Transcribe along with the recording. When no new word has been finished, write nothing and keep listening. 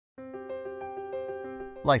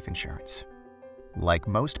Life insurance. Like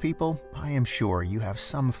most people, I am sure you have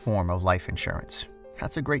some form of life insurance.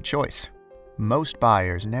 That's a great choice. Most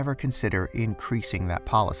buyers never consider increasing that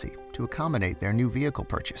policy to accommodate their new vehicle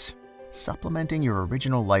purchase. Supplementing your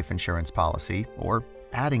original life insurance policy or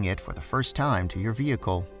adding it for the first time to your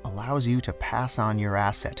vehicle allows you to pass on your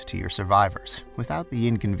asset to your survivors without the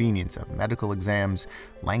inconvenience of medical exams,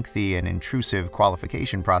 lengthy and intrusive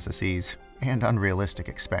qualification processes, and unrealistic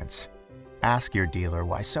expense. Ask your dealer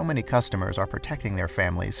why so many customers are protecting their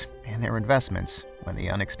families and their investments when the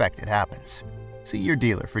unexpected happens. See your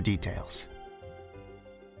dealer for details.